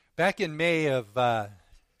Back in May of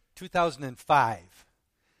 2005,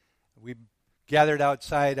 we gathered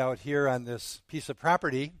outside out here on this piece of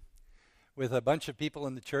property with a bunch of people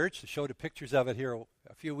in the church. I showed pictures of it here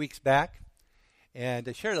a few weeks back, and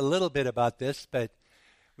I shared a little bit about this, but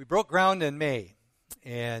we broke ground in May,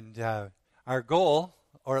 and our goal,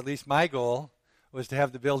 or at least my goal, was to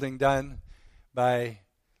have the building done by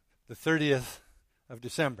the 30th of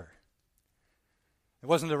December. It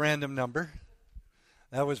wasn't a random number.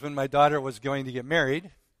 That was when my daughter was going to get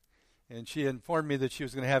married, and she informed me that she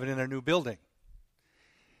was going to have it in our new building.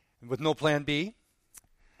 And with no plan B,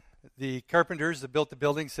 the carpenters that built the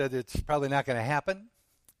building said it's probably not going to happen.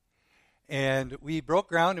 And we broke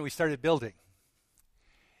ground and we started building.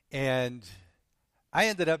 And I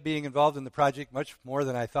ended up being involved in the project much more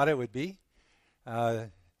than I thought I would be.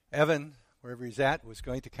 Evan, wherever he's at, was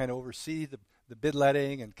going to kind of oversee the bid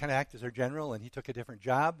letting and kind of act as our general, and he took a different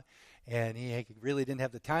job, and he really didn't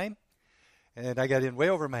have the time, and I got in way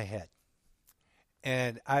over my head.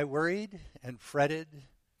 And I worried and fretted,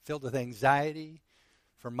 filled with anxiety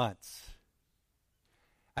for months.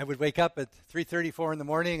 I would wake up at 3:30, 4 in the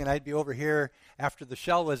morning, and I'd be over here after the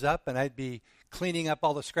shell was up, and I'd be cleaning up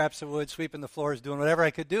all the scraps of wood, sweeping the floors, doing whatever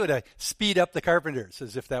I could do to speed up the carpenters,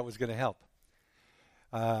 as if that was going to help.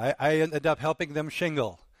 I ended up helping them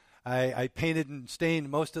shingle. I painted and stained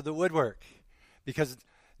most of the woodwork,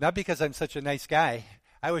 not because I'm such a nice guy.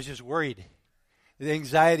 I was just worried. The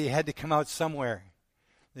anxiety had to come out somewhere.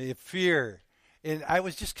 The fear. And I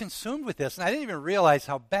was just consumed with this, and I didn't even realize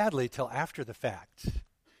how badly till after the fact.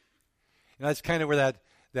 That's kind of where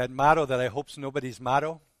that motto that I hope's nobody's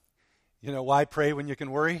motto. Why pray when you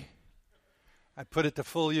can worry? I put it to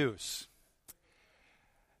full use.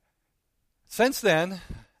 Since then,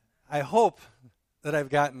 I hope that I've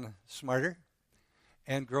gotten smarter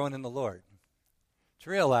and grown in the Lord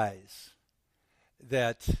to realize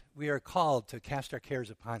that we are called to cast our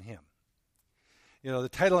cares upon Him. The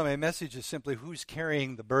title of my message is simply, Who's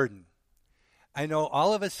Carrying the Burden? I know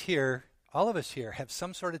all of us here have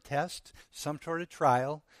some sort of test, some sort of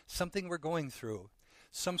trial, something we're going through,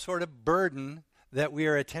 some sort of burden that we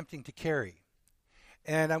are attempting to carry.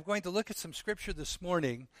 And I'm going to look at some scripture this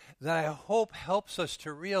morning that I hope helps us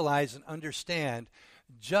to realize and understand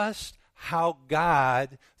just how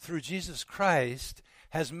God, through Jesus Christ,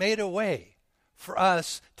 has made a way for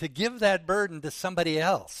us to give that burden to somebody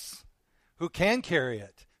else who can carry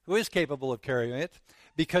it, who is capable of carrying it,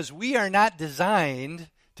 because we are not designed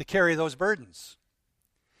to carry those burdens.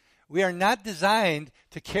 We are not designed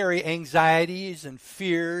to carry anxieties and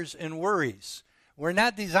fears and worries. We're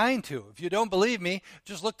not designed to. If you don't believe me,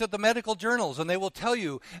 just look at the medical journals, and they will tell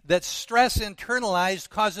you that stress internalized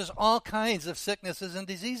causes all kinds of sicknesses and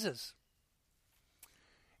diseases.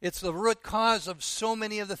 It's the root cause of so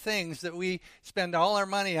many of the things that we spend all our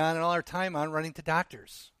money on and all our time on running to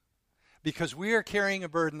doctors, because we are carrying a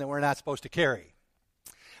burden that we're not supposed to carry.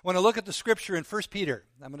 I want to look at the scripture in 1 Peter.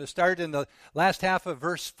 I'm going to start in the last half of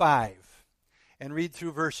verse 5 and read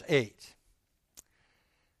through verse 8.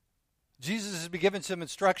 Jesus has been given some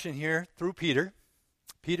instruction here through Peter.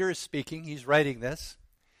 Peter is speaking. He's writing this,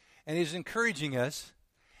 and he's encouraging us.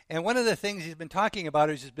 And one of the things he's been talking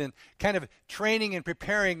about is he's been kind of training and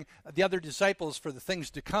preparing the other disciples for the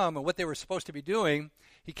things to come and what they were supposed to be doing.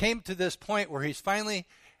 He came to this point where he's finally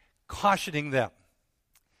cautioning them.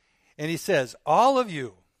 And he says, all of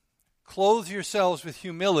you, clothe yourselves with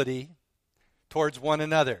humility towards one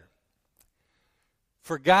another.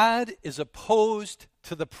 For God is opposed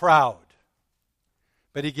to the proud,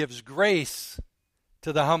 but He gives grace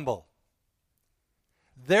to the humble.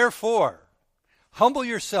 Therefore, humble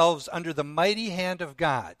yourselves under the mighty hand of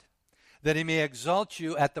God, that He may exalt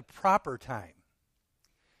you at the proper time,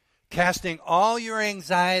 casting all your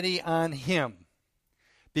anxiety on Him,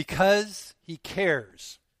 because He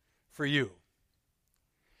cares for you.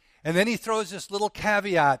 And then he throws this little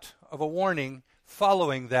caveat of a warning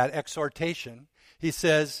following that exhortation. He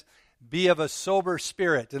says, be of a sober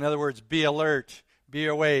spirit. In other words, be alert, be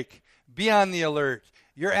awake, be on the alert.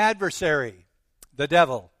 Your adversary, the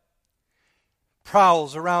devil,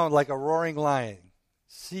 prowls around like a roaring lion,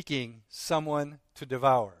 seeking someone to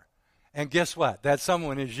devour. And guess what? That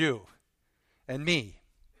someone is you and me.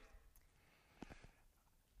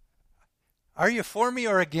 Are you for me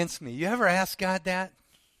or against me? You ever ask God that?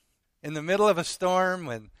 In the middle of a storm,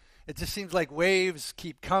 when it just seems like waves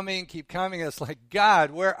keep coming. It's like, God,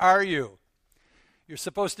 where are you? You're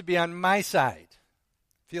supposed to be on my side.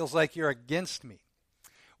 Feels like you're against me.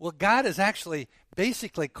 Well, God is actually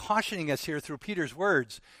basically cautioning us here through Peter's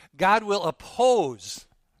words. God will oppose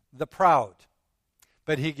the proud,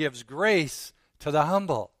 but He gives grace to the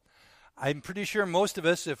humble. I'm pretty sure most of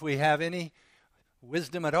us, if we have any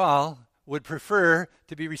wisdom at all, would prefer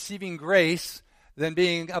to be receiving grace than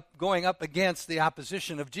going up against the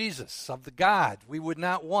opposition of Jesus, of the God. We would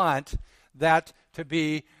not want that to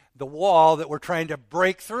be the wall that we're trying to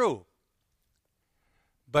break through.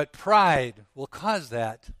 But pride will cause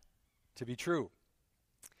that to be true.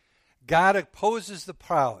 God opposes the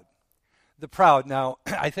proud. The proud. Now,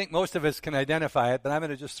 I think most of us can identify it, but I'm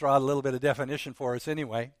going to just throw out a little bit of definition for us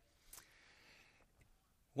anyway.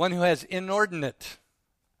 One who has inordinate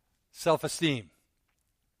self-esteem.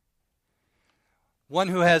 One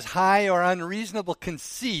who has high or unreasonable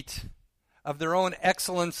conceit of their own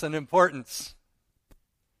excellence and importance.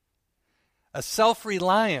 A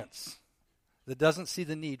self-reliance that doesn't see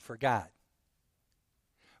the need for God.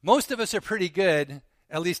 Most of us are pretty good,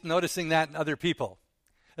 at least noticing that in other people.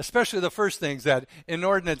 Especially the first things, that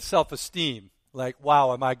inordinate self-esteem. Like,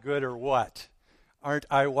 wow, am I good or what? Aren't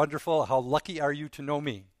I wonderful? How lucky are you to know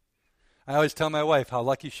me? I always tell my wife how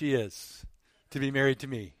lucky she is to be married to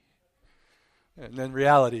me. And then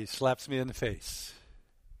reality slaps me in the face.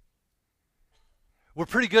 We're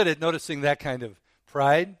pretty good at noticing that kind of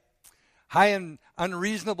pride. High and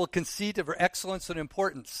unreasonable conceit of our excellence and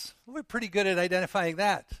importance. We're pretty good at identifying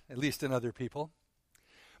that, at least in other people.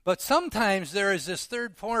 But sometimes there is this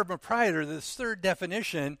third form of pride, or this third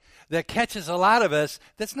definition, that catches a lot of us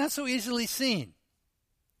that's not so easily seen.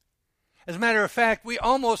 As a matter of fact, we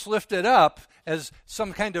almost lift it up as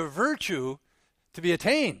some kind of virtue to be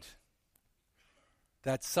attained.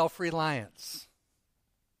 That's self-reliance.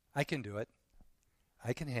 I can do it.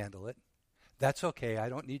 I can handle it. That's okay. I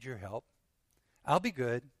don't need your help. I'll be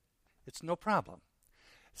good. It's no problem.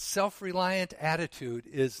 Self-reliant attitude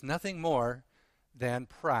is nothing more than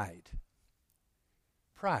pride.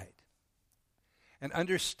 Pride. And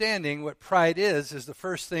understanding what pride is the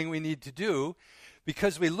first thing we need to do,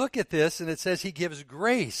 because we look at this and it says he gives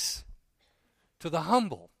grace to the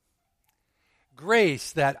humble.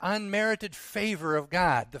 Grace, that unmerited favor of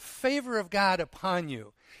God, the favor of God upon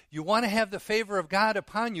you. You want to have the favor of God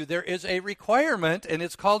upon you, there is a requirement, and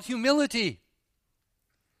it's called humility.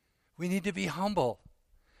 We need to be humble.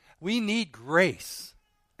 We need grace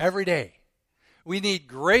every day. We need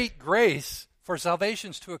great grace for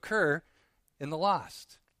salvations to occur in the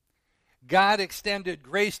lost. God extended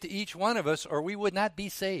grace to each one of us, or we would not be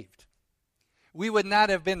saved. We would not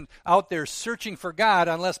have been out there searching for God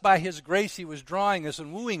unless by His grace He was drawing us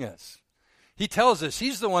and wooing us. He tells us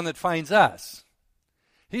He's the one that finds us.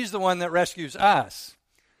 He's the one that rescues us.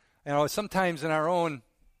 You know, sometimes in our own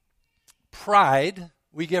pride,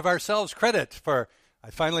 we give ourselves credit for,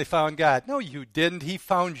 I finally found God. No, you didn't. He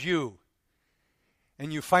found you.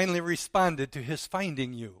 And you finally responded to His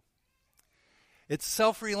finding you. It's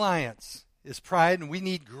self-reliance, is pride, and we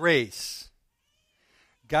need grace.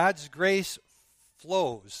 God's grace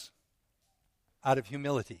flows out of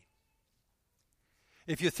humility.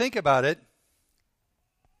 If you think about it,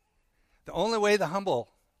 the only way the humble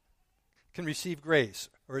can receive grace,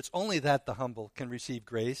 or it's only that the humble can receive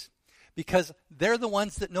grace, because they're the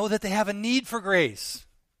ones that know that they have a need for grace.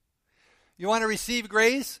 You want to receive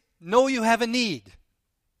grace? Know you have a need.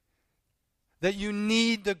 That you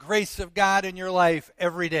need the grace of God in your life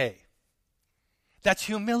every day. That's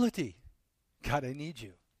humility. God, I need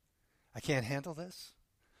you. I can't handle this.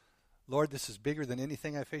 Lord, this is bigger than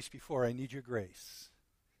anything I faced before. I need your grace.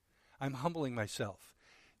 I'm humbling myself.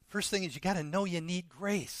 First thing is you got to know you need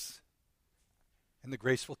grace. And the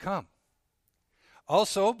grace will come.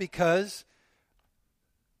 Also because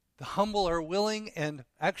the humble are willing and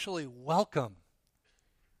actually welcome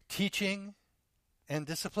teaching and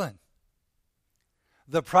discipline.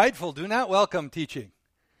 The prideful do not welcome teaching,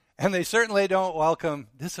 and they certainly don't welcome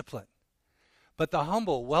discipline. But the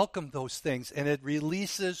humble welcome those things, and it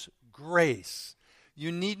releases grace.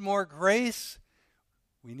 You need more grace?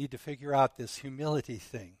 We need to figure out this humility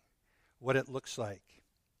thing, what it looks like.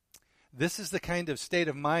 This is the kind of state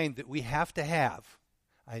of mind that we have to have.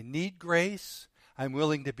 I need grace. I'm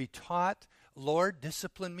willing to be taught. Lord,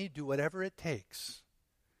 discipline me. Do whatever it takes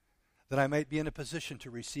that I might be in a position to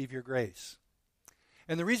receive your grace.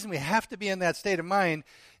 And the reason we have to be in that state of mind,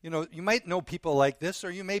 you might know people like this,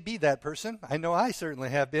 or you may be that person. I know I certainly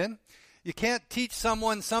have been. You can't teach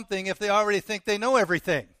someone something if they already think they know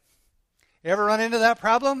everything. You ever run into that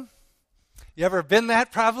problem? You ever been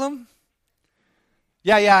that problem?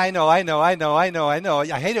 Yeah, I know.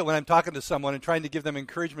 I hate it when I'm talking to someone and trying to give them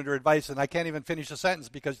encouragement or advice, and I can't even finish a sentence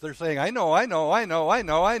because they're saying, I know. I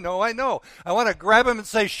want to grab them and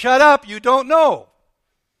say, shut up, you don't know.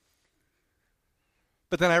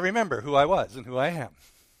 But then I remember who I was and who I am.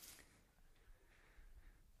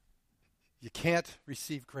 You can't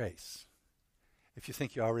receive grace if you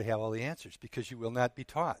think you already have all the answers, because you will not be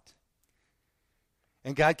taught.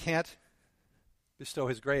 And God can't bestow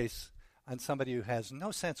his grace on somebody who has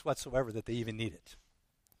no sense whatsoever that they even need it.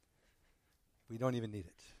 We don't even need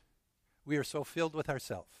it. We are so filled with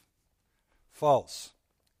ourselves. False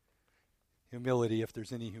humility, if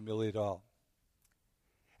there's any humility at all.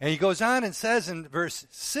 And he goes on and says in verse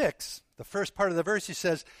 6, the first part of the verse, he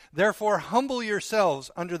says, "Therefore humble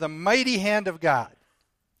yourselves under the mighty hand of God."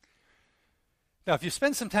 Now, if you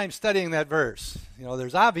spend some time studying that verse,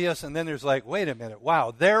 there's obvious, and then there's like, wait a minute,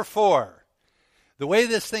 wow, therefore. The way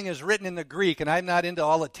this thing is written in the Greek, and I'm not into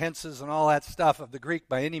all the tenses and all that stuff of the Greek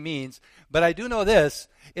by any means, but I do know this,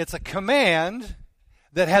 it's a command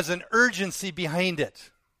that has an urgency behind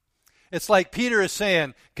it. It's like Peter is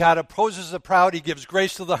saying, God opposes the proud, he gives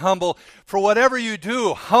grace to the humble. For whatever you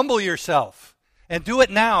do, humble yourself and do it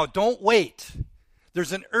now. Don't wait.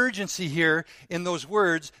 There's an urgency here in those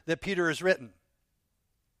words that Peter has written.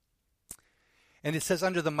 And it says,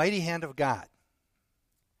 under the mighty hand of God.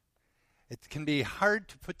 It can be hard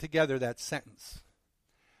to put together that sentence,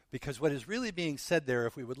 because what is really being said there,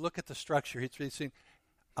 if we would look at the structure, it's really saying,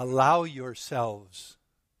 allow yourselves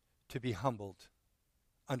to be humbled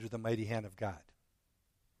under the mighty hand of God.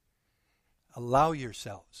 Allow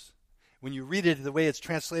yourselves. When you read it the way it's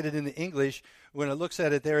translated in the English, when it looks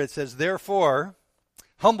at it there, it says, therefore,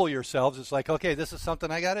 humble yourselves. It's like, okay, this is something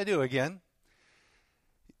I got to do again.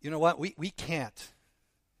 You know what? We can't.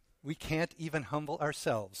 We can't even humble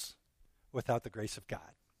ourselves without the grace of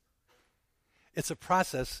God. It's a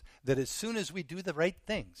process that as soon as we do the right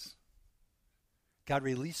things, God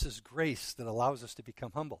releases grace that allows us to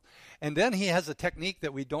become humble. And then he has a technique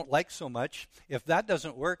that we don't like so much. If that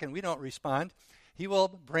doesn't work and we don't respond, he will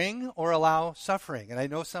bring or allow suffering. And I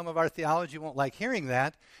know some of our theology won't like hearing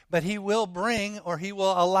that, but he will bring or he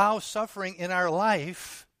will allow suffering in our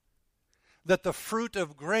life that the fruit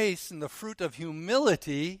of grace and the fruit of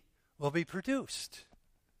humility will be produced.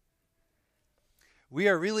 We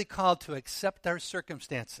are really called to accept our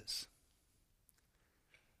circumstances.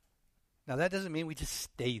 Now, that doesn't mean we just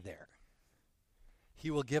stay there. He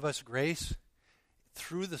will give us grace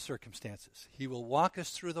through the circumstances. He will walk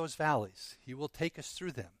us through those valleys. He will take us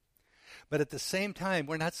through them. But at the same time,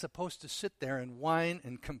 we're not supposed to sit there and whine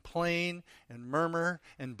and complain and murmur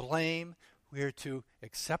and blame. We are to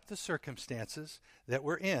accept the circumstances that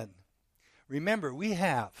we're in. Remember, we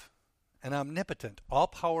have an omnipotent,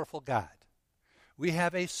 all-powerful God. We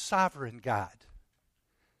have a sovereign God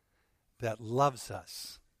that loves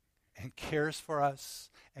us and cares for us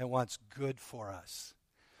and wants good for us.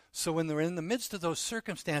 So when we're in the midst of those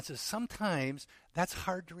circumstances, sometimes that's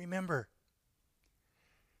hard to remember.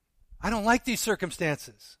 I don't like these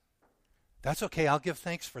circumstances. That's okay, I'll give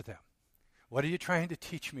thanks for them. What are you trying to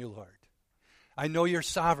teach me, Lord? I know you're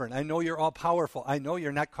sovereign. I know you're all-powerful. I know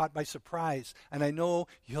you're not caught by surprise. And I know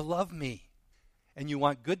you love me. And you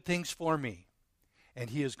want good things for me. And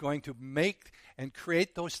he is going to make and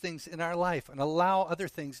create those things in our life and allow other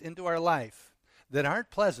things into our life that aren't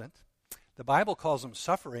pleasant. The Bible calls them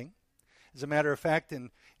suffering. As a matter of fact, in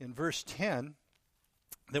verse 10,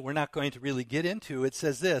 that we're not going to really get into, it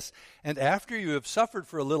says this, "And after you have suffered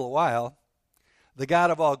for a little while, the God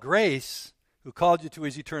of all grace, who called you to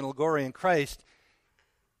his eternal glory in Christ,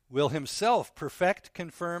 will himself perfect,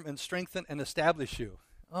 confirm, and strengthen and establish you."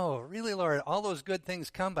 Oh, really, Lord? All those good things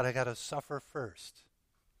come, but I got to suffer first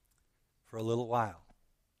for a little while.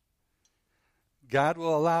 God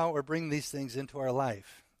will allow or bring these things into our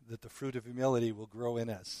life that the fruit of humility will grow in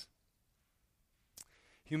us.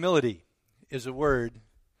 Humility is a word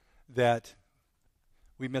that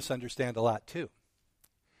we misunderstand a lot too.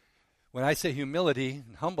 When I say humility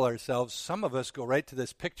and humble ourselves, some of us go right to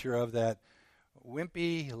this picture of that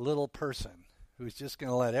wimpy little person who's just going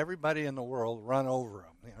to let everybody in the world run over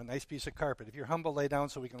him. A nice piece of carpet. If you're humble, lay down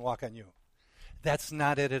so we can walk on you. That's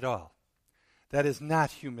not it at all. That is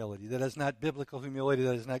not humility. That is not biblical humility.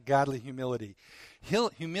 That is not godly humility.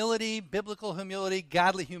 Humility, biblical humility,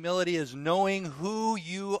 godly humility is knowing who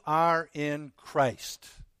you are in Christ.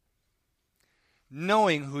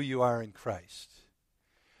 Knowing who you are in Christ.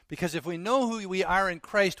 Because if we know who we are in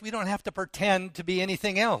Christ, we don't have to pretend to be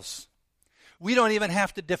anything else. We don't even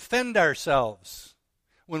have to defend ourselves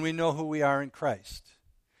when we know who we are in Christ.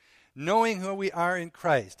 Knowing who we are in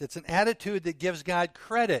Christ. It's an attitude that gives God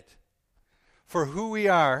credit for who we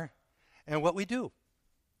are and what we do.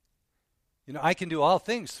 I can do all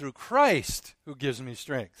things through Christ who gives me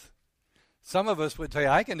strength. Some of us would tell you,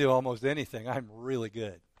 I can do almost anything. I'm really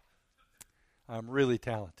good. I'm really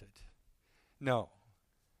talented. No.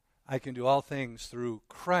 I can do all things through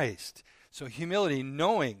Christ. So humility,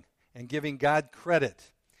 knowing and giving God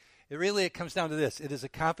credit. It comes down to this. It is a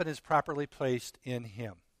confidence properly placed in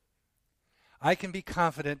Him. I can be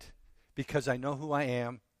confident because I know who I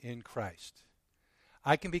am in Christ.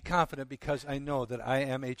 I can be confident because I know that I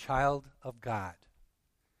am a child of God,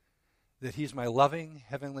 that He's my loving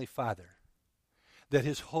Heavenly Father, that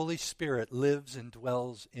His Holy Spirit lives and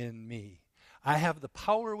dwells in me. I have the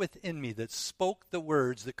power within me that spoke the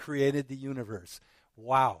words that created the universe.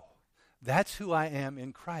 Wow, that's who I am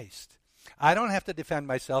in Christ. I don't have to defend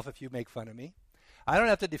myself if you make fun of me. I don't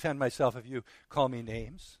have to defend myself if you call me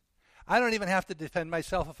names. I don't even have to defend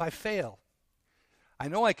myself if I fail. I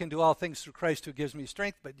know I can do all things through Christ who gives me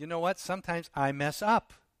strength, but you know what? Sometimes I mess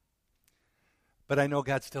up. But I know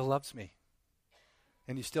God still loves me.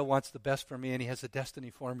 And He still wants the best for me, and He has a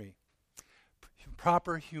destiny for me.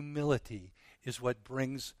 Proper humility is what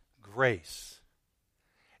brings grace.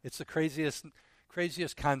 It's the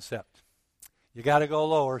craziest concept. You got to go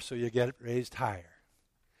lower so you get raised higher.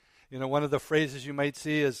 You know, one of the phrases you might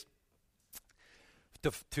see is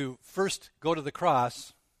to first go to the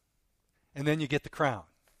cross, and then you get the crown.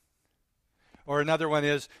 Or another one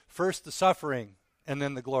is first the suffering and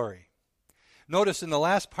then the glory. Notice in the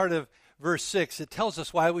last part of verse 6, it tells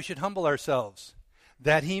us why we should humble ourselves,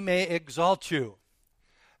 that He may exalt you.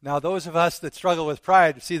 Now, those of us that struggle with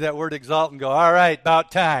pride see that word exalt and go, all right, about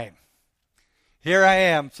time. Here I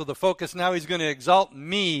am. So the focus now, He's going to exalt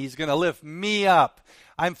me. He's going to lift me up.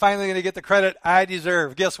 I'm finally going to get the credit I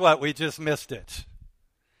deserve. Guess what? We just missed it.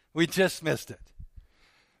 We just missed it.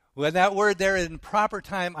 When that word there, in proper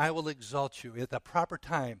time, I will exalt you. At the proper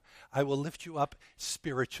time, I will lift you up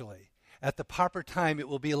spiritually. At the proper time, it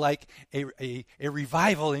will be like a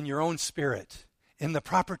revival in your own spirit. In the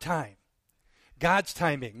proper time. God's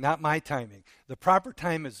timing, not my timing. The proper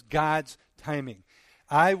time is God's timing.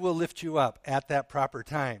 I will lift you up at that proper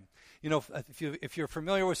time. You know, if you're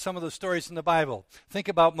familiar with some of the stories in the Bible, think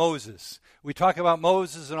about Moses. We talk about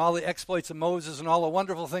Moses and all the exploits of Moses and all the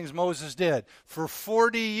wonderful things Moses did. For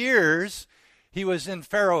 40 years, he was in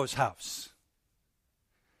Pharaoh's house.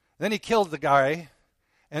 Then he killed the guy,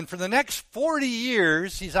 and for the next 40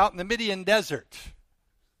 years, he's out in the Midian desert.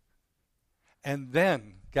 And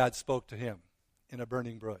then God spoke to him in a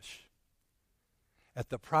burning bush. At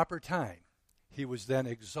the proper time, he was then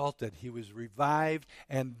exalted, he was revived,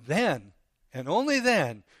 and then, and only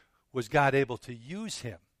then, was God able to use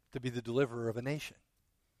him to be the deliverer of a nation.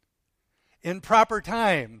 In proper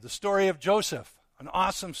time, the story of Joseph, an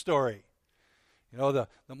awesome story. You know, the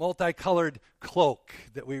multicolored cloak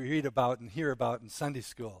that we read about and hear about in Sunday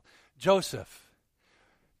school. Joseph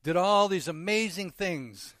did all these amazing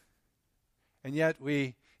things, and yet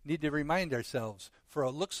we need to remind ourselves, for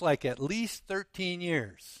it looks like at least 13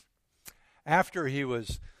 years, after he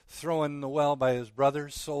was thrown in the well by his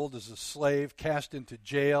brothers, sold as a slave, cast into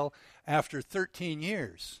jail, after 13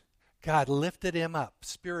 years, God lifted him up,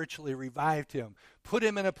 spiritually revived him, put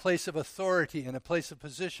him in a place of authority, in a place of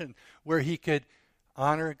position where he could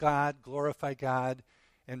honor God, glorify God,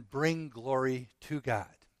 and bring glory to God.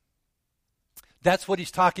 That's what he's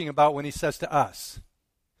talking about when he says to us,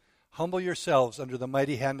 humble yourselves under the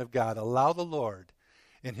mighty hand of God. Allow the Lord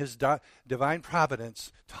in His divine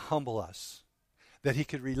providence to humble us, that He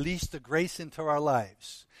could release the grace into our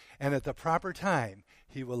lives. And at the proper time,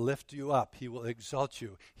 He will lift you up. He will exalt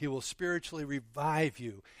you. He will spiritually revive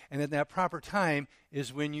you. And at that proper time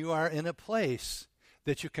is when you are in a place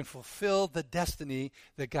that you can fulfill the destiny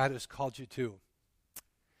that God has called you to.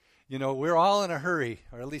 You know, we're all in a hurry,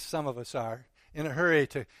 or at least some of us are, in a hurry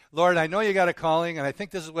to, Lord, I know you got a calling, and I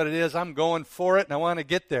think this is what it is. I'm going for it, and I want to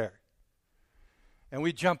get there. And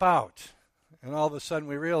we jump out, and all of a sudden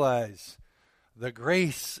we realize the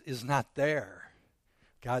grace is not there.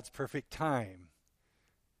 God's perfect time,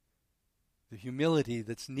 the humility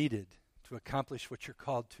that's needed to accomplish what you're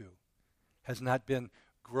called to, has not been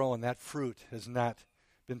grown. That fruit has not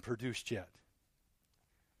been produced yet.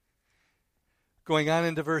 Going on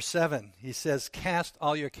into verse 7, he says, cast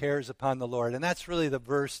all your cares upon the Lord. And that's really the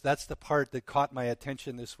verse, that's the part that caught my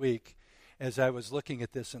attention this week as I was looking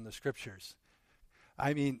at this in the scriptures.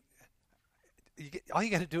 I mean, all you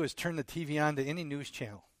got to do is turn the TV on to any news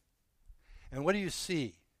channel. And what do you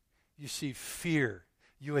see? You see fear.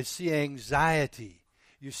 You see anxiety.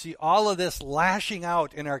 You see all of this lashing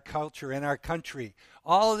out in our culture, in our country.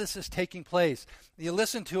 All of this is taking place. You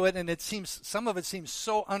listen to it, and some of it seems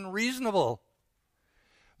so unreasonable.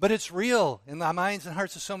 But it's real in the minds and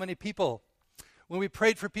hearts of so many people. When we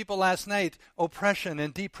prayed for people last night, oppression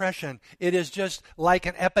and depression, it is just like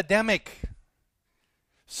an epidemic.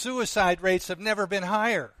 Suicide rates have never been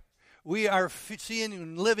higher. we are seeing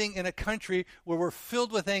and living in a country where we're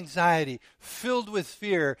filled with anxiety, filled with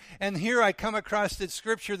fear. And here I come across this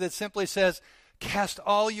scripture that simply says, cast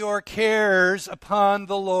all your cares upon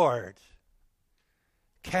the Lord.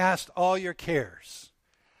 Cast all your cares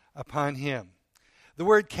upon him. The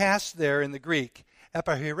word cast there in the Greek,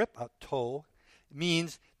 epahiripato,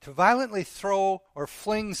 means to violently throw or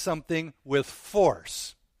fling something with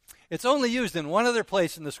force. It's only used in one other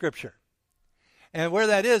place in the scripture. And where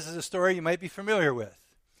that is a story you might be familiar with.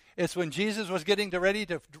 It's when Jesus was getting ready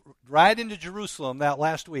to ride into Jerusalem that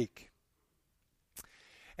last week.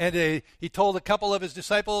 And he told a couple of his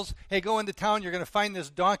disciples, hey, go into town, you're going to find this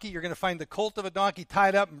donkey, you're going to find the colt of a donkey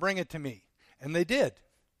tied up and bring it to me. And they did.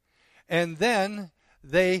 And then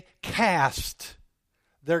they cast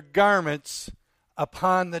their garments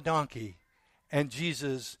upon the donkey, and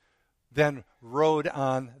Jesus then rode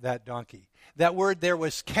on that donkey. That word there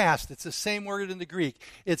was cast. It's the same word in the Greek.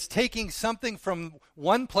 It's taking something from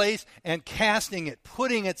one place and casting it,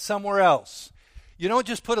 putting it somewhere else. You don't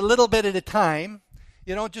just put a little bit at a time.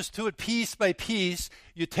 You don't just do it piece by piece.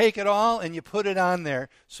 You take it all and you put it on there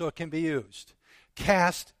so it can be used.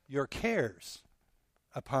 Cast your cares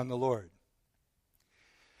upon the Lord.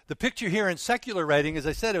 The picture here in secular writing, as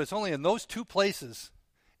I said, it was only in those two places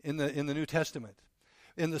in the New Testament.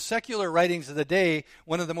 In the secular writings of the day,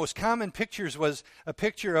 one of the most common pictures was a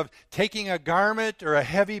picture of taking a garment or a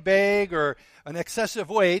heavy bag or an excessive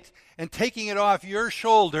weight and taking it off your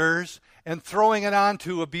shoulders and throwing it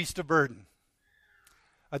onto a beast of burden.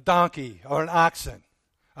 A donkey or an oxen,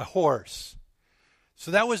 a horse.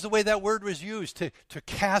 So that was the way that word was used, to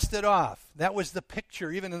cast it off. That was the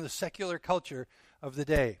picture, even in the secular culture of the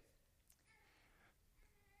day.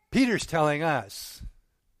 Peter's telling us,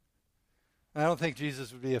 I don't think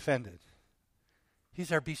Jesus would be offended.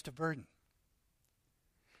 He's our beast of burden.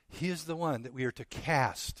 He is the one that we are to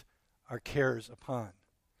cast our cares upon.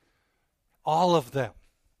 All of them.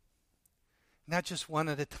 Not just one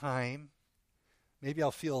at a time. Maybe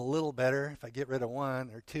I'll feel a little better if I get rid of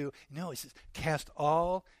one or two. No, he says, cast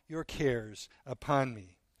all your cares upon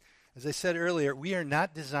me. As I said earlier, we are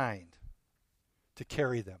not designed to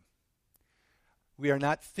carry them. We are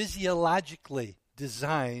not physiologically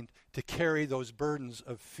designed to carry those burdens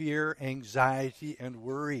of fear, anxiety, and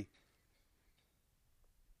worry.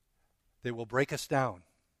 They will break us down.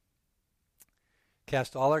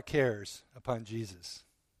 Cast all our cares upon Jesus.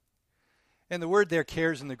 And the word there,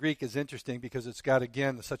 cares, in the Greek is interesting because it's got,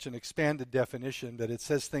 again, such an expanded definition that it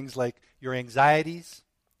says things like your anxieties,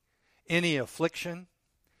 any affliction,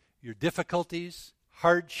 your difficulties,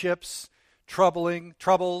 hardships,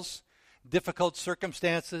 troubles, difficult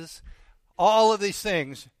circumstances, all of these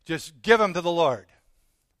things, just give them to the Lord.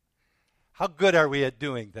 How good are we at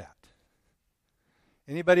doing that?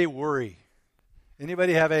 Anybody worry?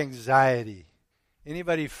 Anybody have anxiety?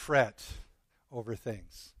 Anybody fret over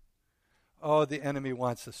things? Oh, the enemy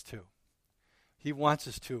wants us to. He wants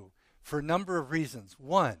us to for a number of reasons.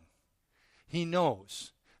 One, he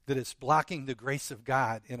knows that it's blocking the grace of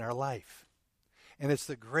God in our life. And it's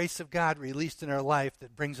the grace of God released in our life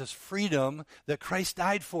that brings us freedom that Christ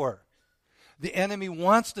died for. The enemy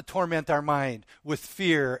wants to torment our mind with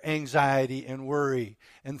fear, anxiety, and worry,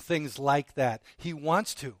 and things like that. He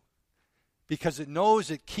wants to, because it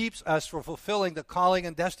knows it keeps us from fulfilling the calling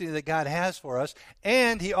and destiny that God has for us.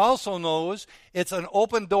 And he also knows it's an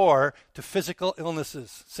open door to physical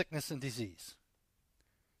illnesses, sickness, and disease.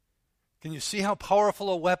 Can you see how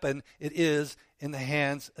powerful a weapon it is in the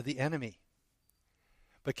hands of the enemy?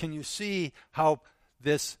 But can you see how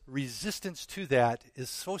this resistance to that is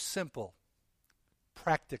so simple,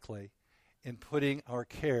 practically, in putting our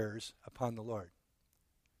cares upon the Lord?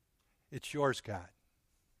 It's yours, God.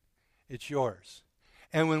 It's yours.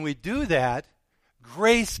 And when we do that,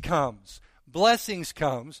 grace comes, blessings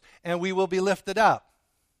comes, and we will be lifted up.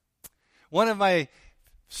 One of my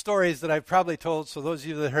stories that I've probably told, so those of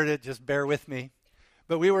you that heard it, just bear with me.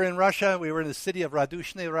 But we were in Russia. We were in the city of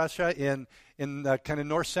Radushny, Russia, in kind of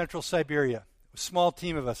north-central Siberia. A small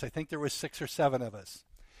team of us. I think there was 6 or 7 of us.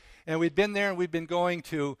 And we'd been there, and we'd been going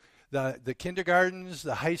to the kindergartens,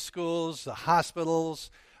 the high schools, the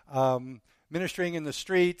hospitals, ministering in the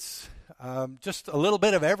streets, just a little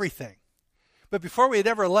bit of everything. But before we had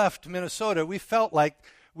ever left Minnesota, we felt like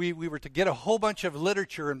we were to get a whole bunch of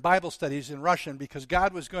literature and Bible studies in Russian because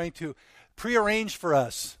God was going to prearrange for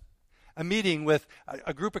us a meeting with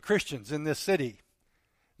a group of Christians in this city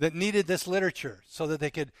that needed this literature so that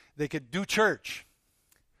they could do church.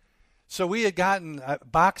 So we had gotten a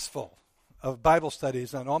box full of Bible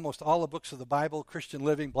studies on almost all the books of the Bible, Christian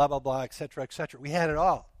living, blah, blah, blah, et cetera, et cetera. We had it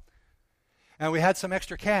all. And we had some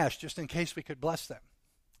extra cash just in case we could bless them.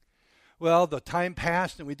 Well, the time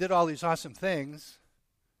passed and we did all these awesome things,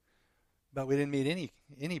 but we didn't meet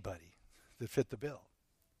anybody that fit the bill.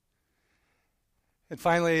 And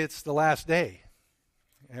finally, it's the last day,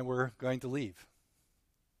 and we're going to leave.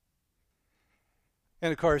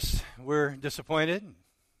 And of course, we're disappointed,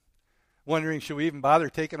 wondering, should we even bother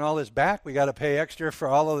taking all this back? We got to pay extra for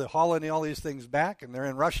all of the hauling all these things back, and they're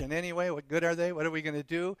in Russian anyway. What good are they? What are we going to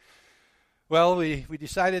do? Well, we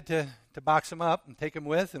decided to box them up and take them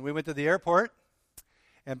with, and we went to the airport.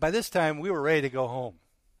 And by this time, we were ready to go home.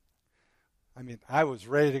 I mean, I was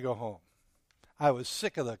ready to go home. I was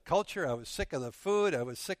sick of the culture. I was sick of the food. I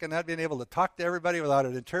was sick of not being able to talk to everybody without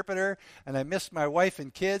an interpreter. And I missed my wife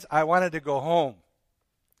and kids. I wanted to go home.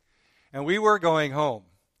 And we were going home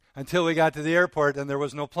until we got to the airport and there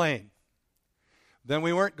was no plane. Then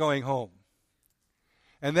we weren't going home.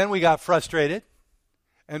 And then we got frustrated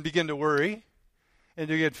and began to worry and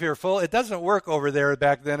to get fearful. It doesn't work over there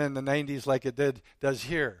back then in the 90s like it does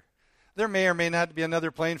here. There may or may not be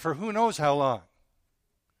another plane for who knows how long.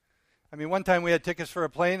 I mean, one time we had tickets for a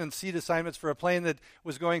plane and seat assignments for a plane that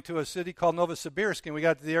was going to a city called Novosibirsk, and we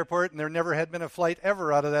got to the airport, and there never had been a flight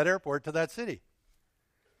ever out of that airport to that city.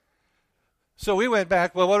 So we went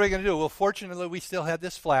back. Well, what are we going to do? Well, fortunately, we still had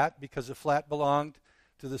this flat because the flat belonged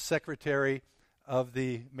to the secretary of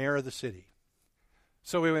the mayor of the city.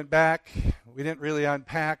 So we went back. We didn't really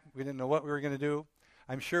unpack. We didn't know what we were going to do.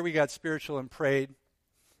 I'm sure we got spiritual and prayed.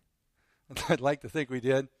 I'd like to think we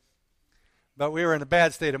did. But we were in a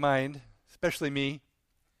bad state of mind, especially me.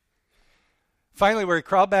 Finally, we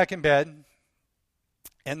crawled back in bed,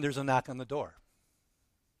 and there's a knock on the door.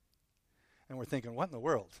 And we're thinking, what in the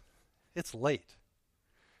world? It's late.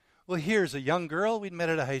 Well, here's a young girl we'd met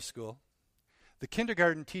at a high school, the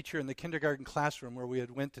kindergarten teacher in the kindergarten classroom where we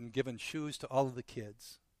had went and given shoes to all of the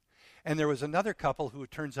kids. And there was another couple who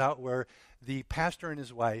it turns out were the pastor and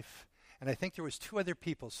his wife, and I think there was 2 other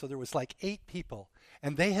people, so there was like 8 people.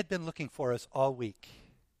 And they had been looking for us all week.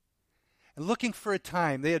 And looking for a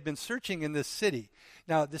time, they had been searching in this city.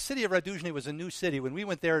 Now, the city of Raduzhny was a new city. When we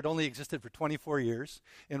went there, it only existed for 24 years.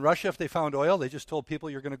 In Russia, if they found oil, they just told people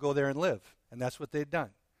you're going to go there and live. And that's what they'd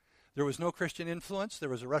done. There was no Christian influence. There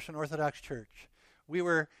was a Russian Orthodox church. We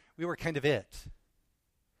were kind of it.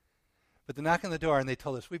 But they knocked on the door, and they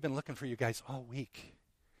told us, we've been looking for you guys all week.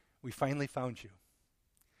 We finally found you.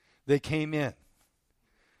 They came in.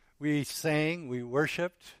 We sang, we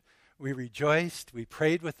worshiped, we rejoiced, we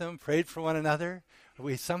prayed with them, prayed for one another.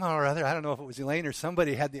 We somehow or other, I don't know if it was Elaine or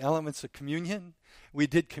somebody, had the elements of communion. We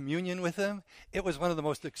did communion with them. It was one of the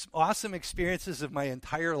most awesome experiences of my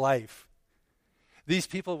entire life. These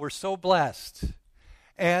people were so blessed.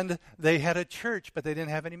 And they had a church, but they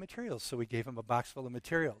didn't have any materials, so we gave them a box full of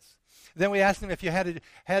materials. Then we asked them, if you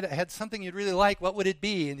had something you'd really like, what would it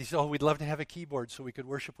be? And he said, we'd love to have a keyboard so we could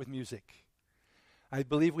worship with music. I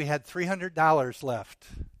believe we had $300 left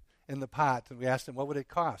in the pot, and we asked them, what would it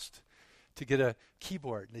cost to get a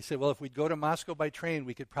keyboard? And they said, well, if we'd go to Moscow by train,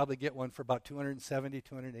 we could probably get one for about $270,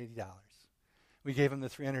 $280. We gave them the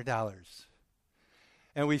 $300.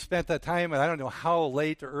 And we spent that time, and I don't know how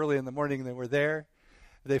late or early in the morning they were there.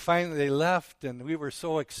 They left, and we were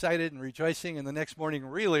so excited and rejoicing, and the next morning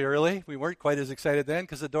really early, we weren't quite as excited then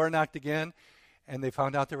because the door knocked again, and they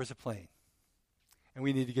found out there was a plane. And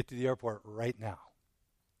we need to get to the airport right now.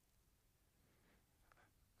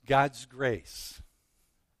 God's grace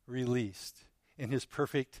released in his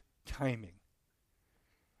perfect timing.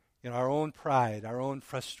 In our own pride, our own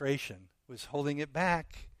frustration was holding it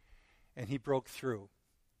back, and he broke through.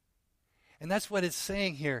 And that's what it's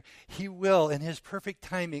saying here. He will, in his perfect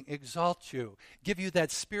timing, exalt you, give you that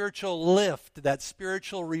spiritual lift, that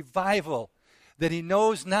spiritual revival, that he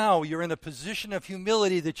knows now you're in a position of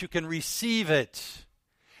humility that you can receive it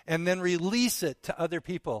and then release it to other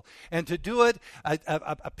people. And to do it,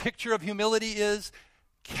 a picture of humility is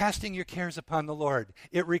casting your cares upon the Lord.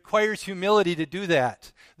 It requires humility to do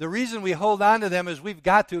that. The reason we hold on to them is we've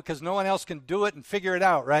got to, because no one else can do it and figure it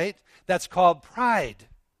out, right? That's called pride.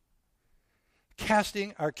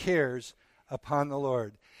 Casting our cares upon the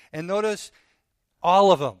Lord. And notice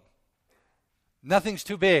all of them. Nothing's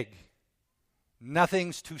too big.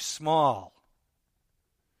 Nothing's too small.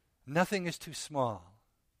 Nothing is too small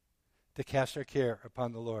to cast our care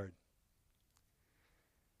upon the Lord.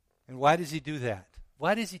 And why does he do that?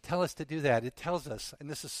 Why does he tell us to do that? It tells us, and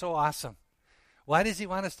this is so awesome. Why does he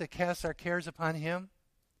want us to cast our cares upon him?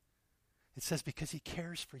 It says because he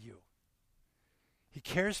cares for you. He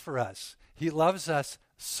cares for us. He loves us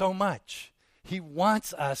so much. He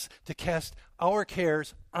wants us to cast our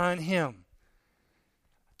cares on him,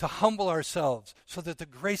 to humble ourselves so that the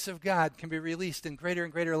grace of God can be released in greater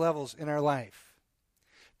and greater levels in our life.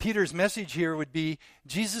 Peter's message here would be,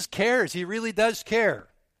 Jesus cares. He really does care.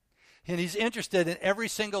 And he's interested in every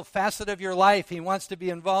single facet of your life. He wants to be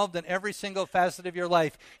involved in every single facet of your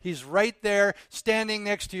life. He's right there, standing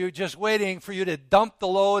next to you, just waiting for you to dump the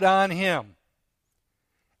load on him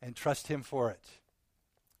and trust him for it.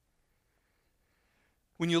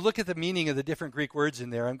 When you look at the meaning of the different Greek words in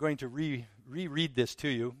there, I'm going to reread this to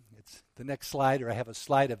you. It's the next slide, or I have a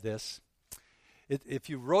slide of this. If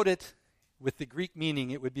you wrote it with the Greek meaning,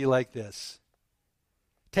 it would be like this.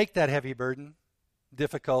 Take that heavy burden,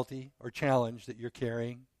 difficulty, or challenge that you're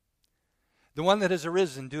carrying, the one that has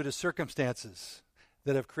arisen due to circumstances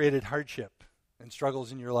that have created hardship and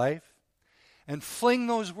struggles in your life, and fling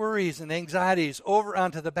those worries and anxieties over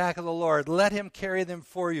onto the back of the Lord. Let him carry them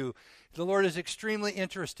for you. The Lord is extremely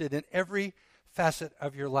interested in every facet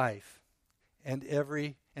of your life and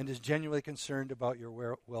is genuinely concerned about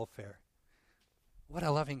your welfare. What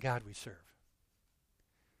a loving God we serve.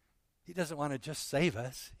 He doesn't want to just save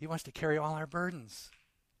us. He wants to carry all our burdens.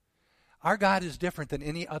 Our God is different than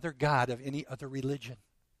any other God of any other religion.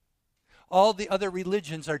 All the other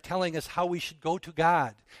religions are telling us how we should go to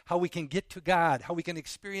God, how we can get to God, how we can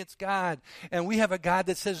experience God. And we have a God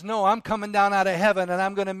that says, no, I'm coming down out of heaven and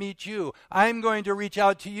I'm going to meet you. I'm going to reach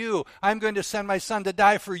out to you. I'm going to send my son to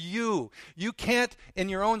die for you. You can't, in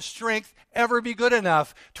your own strength, ever be good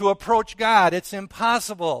enough to approach God. It's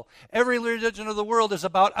impossible. Every religion of the world is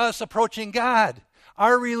about us approaching God.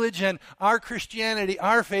 Our religion, our Christianity,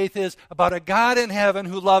 our faith is about a God in heaven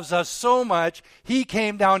who loves us so much, he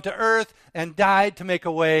came down to earth and died to make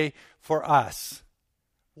a way for us.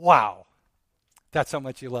 Wow. That's how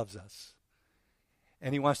much he loves us.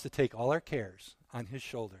 And he wants to take all our cares on his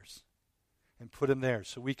shoulders and put them there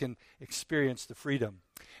so we can experience the freedom.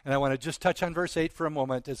 And I want to just touch on verse 8 for a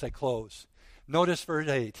moment as I close. Notice verse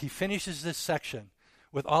 8. He finishes this section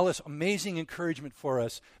with all this amazing encouragement for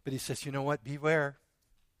us, but he says, you know what? Beware.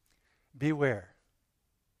 Beware.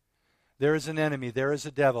 There is an enemy, there is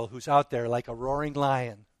a devil who's out there like a roaring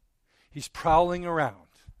lion. He's prowling around,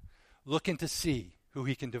 looking to see who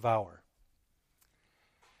he can devour.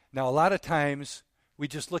 Now, a lot of times, we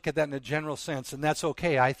just look at that in a general sense, and that's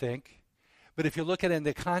okay, I think. But if you look at it in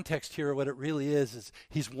the context here, what it really is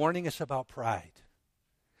he's warning us about pride.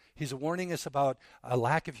 He's warning us about a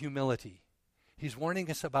lack of humility. He's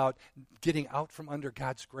warning us about getting out from under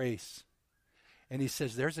God's grace. And he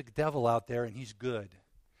says there's a devil out there and he's good.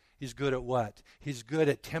 He's good at what? He's good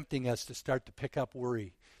at tempting us to start to pick up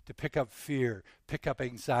worry, to pick up fear, pick up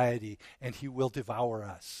anxiety, and he will devour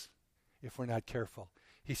us if we're not careful.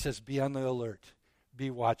 He says be on the alert, be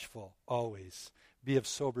watchful always, be of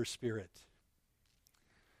sober spirit.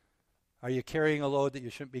 Are you carrying a load that you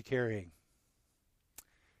shouldn't be carrying?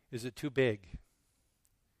 Is it too big?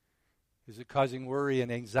 Is it causing worry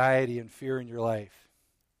and anxiety and fear in your life?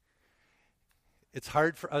 It's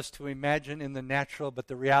hard for us to imagine in the natural, but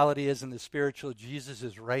the reality is in the spiritual, Jesus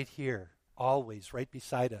is right here, always, right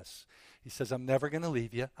beside us. He says, I'm never going to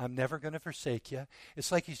leave you. I'm never going to forsake you.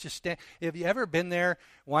 It's like he's just standing. Have you ever been there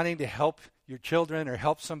wanting to help your children or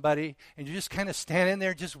help somebody, and you're just kind of standing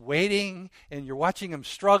there just waiting, and you're watching them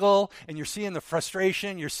struggle, and you're seeing the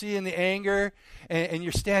frustration, you're seeing the anger, and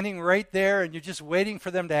you're standing right there, and you're just waiting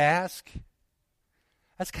for them to ask?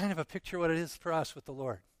 That's kind of a picture of what it is for us with the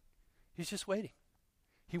Lord. He's just waiting.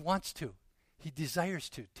 He wants to. He desires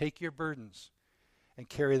to take your burdens and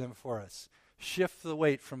carry them for us. Shift the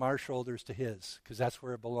weight from our shoulders to his, because that's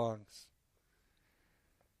where it belongs.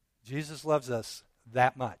 Jesus loves us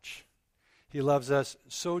that much. He loves us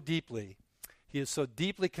so deeply. He is so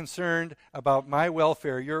deeply concerned about my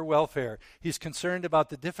welfare, your welfare. He's concerned about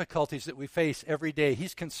the difficulties that we face every day.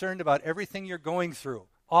 He's concerned about everything you're going through,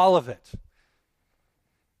 all of it.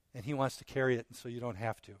 And he wants to carry it so you don't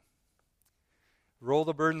have to. Roll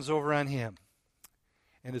the burdens over on him.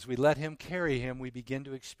 And as we let him carry him, we begin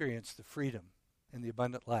to experience the freedom and the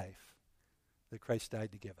abundant life that Christ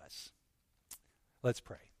died to give us. Let's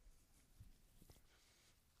pray.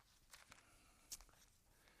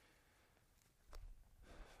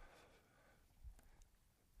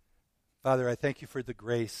 Father, I thank you for the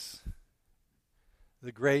grace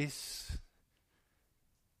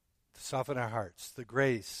to soften our hearts, the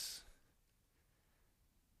grace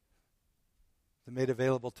that made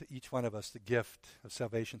available to each one of us the gift of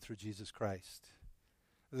salvation through Jesus Christ.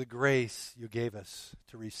 The grace you gave us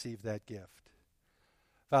to receive that gift.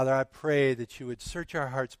 Father, I pray that you would search our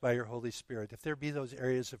hearts by your Holy Spirit. If there be those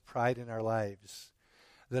areas of pride in our lives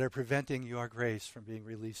that are preventing your grace from being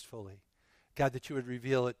released fully, God, that you would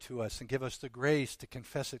reveal it to us and give us the grace to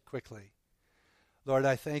confess it quickly. Lord,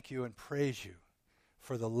 I thank you and praise you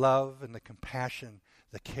for the love and the compassion,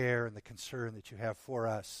 the care and the concern that you have for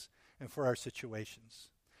us and for our situations.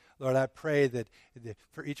 Lord, I pray that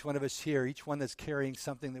for each one of us here, each one that's carrying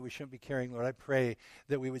something that we shouldn't be carrying, Lord, I pray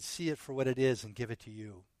that we would see it for what it is and give it to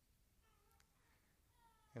you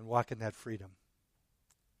and walk in that freedom.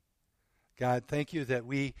 God, thank you that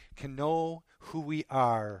we can know who we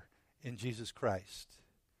are in Jesus Christ,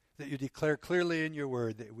 that you declare clearly in your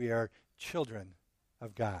word that we are children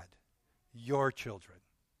of God, your children,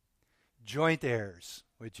 joint heirs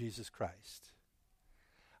with Jesus Christ.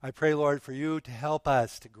 I pray, Lord, for you to help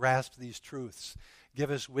us to grasp these truths. Give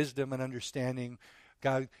us wisdom and understanding.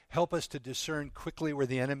 God, help us to discern quickly where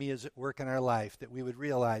the enemy is at work in our life, that we would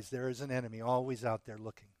realize there is an enemy always out there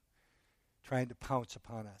looking, trying to pounce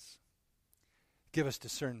upon us. Give us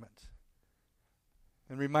discernment.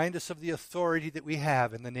 And remind us of the authority that we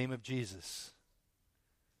have in the name of Jesus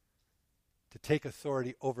to take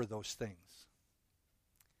authority over those things.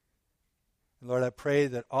 And Lord, I pray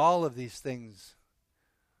that all of these things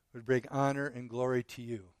would bring honor and glory to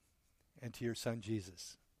you and to your Son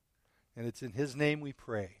Jesus. And it's in his name we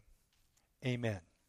pray. Amen.